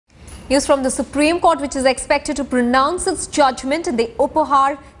News from the Supreme Court, which is expected to pronounce its judgment in the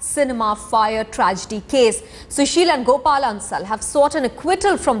Uphaar Cinema fire tragedy case. Sushil and Gopal Ansal have sought an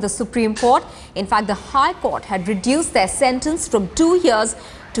acquittal from the Supreme Court. In fact, the High Court had reduced their sentence from 2 years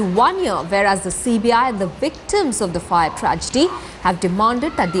to 1 year, whereas the CBI and the victims of the fire tragedy have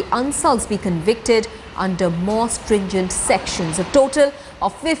demanded that the Ansals be convicted under more stringent sections. A total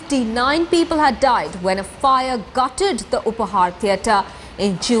of 59 people had died when a fire gutted the Uphaar theatre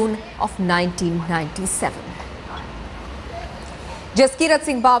in June of 1997. Jaskirat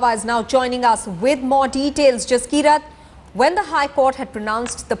Singh Baba is now joining us with more details. Jaskirat, when the High Court had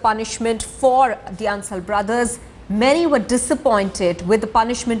pronounced the punishment for the Ansal brothers, many were disappointed with the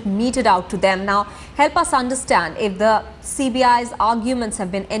punishment meted out to them. Now, help us understand if the CBI's arguments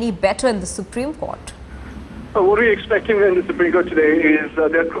have been any better in the Supreme Court. What we're expecting in the Supreme Court today is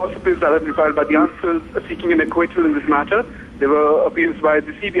there are cross appeals that have been filed by the Ansals seeking an acquittal in this matter. There were appeals by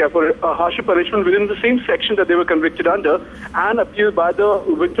the CBI for a harsher punishment within the same section that they were convicted under, and appeal by the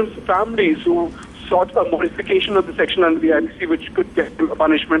victims' families who sought a modification of the section under the IPC which could get them a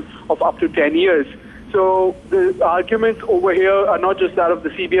punishment of up to 10 years. So the arguments over here are not just that of the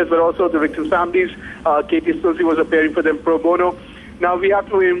CBS, but also the victims' families. Katie Stolze was appearing for them pro bono. Now we have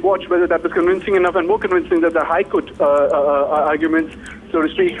to wait and watch whether that was convincing enough and more convincing than the High Court arguments, so to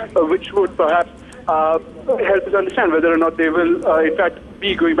speak, which would perhaps help us understand whether or not they will, in fact,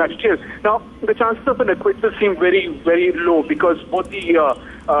 be going back to jail. Now, the chances of an acquittal seem very, very low because both the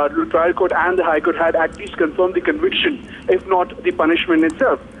trial court and the High Court had at least confirmed the conviction, if not the punishment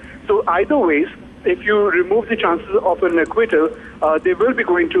itself. So either ways, if you remove the chances of an acquittal, they will be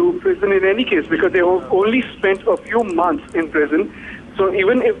going to prison in any case because they have only spent a few months in prison. So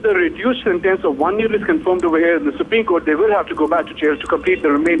even if the reduced sentence of 1 year is confirmed over here in the Supreme Court, they will have to go back to jail to complete the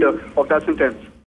remainder of that sentence.